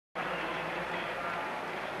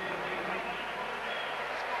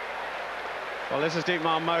Well, this is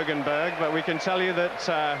Dietmar Mögenburg, but we can tell you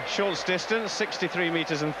that short distance, 63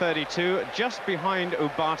 meters and 32, just behind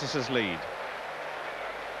Ubartas's lead.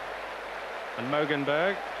 And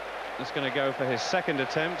Mögenburg is going to go for his second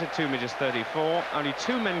attempt at 2 meters 34. Only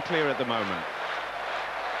 2 men clear at the moment.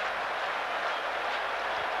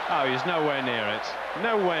 Oh, he's nowhere near it.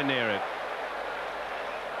 Nowhere near it.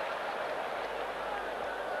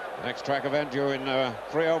 Next track event due in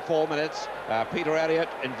 3 or 4 minutes. Peter Elliott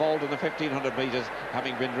involved in the 1500 meters,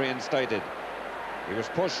 having been reinstated. He was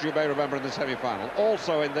pushed, you may remember, in the semi-final.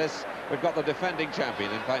 Also in this, we've got the defending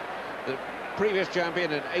champion. In fact, the previous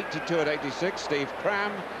champion in 82 and 86, Steve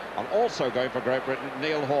Cram, and also going for Great Britain,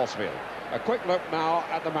 Neil Horsfield. A quick look now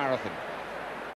at the marathon.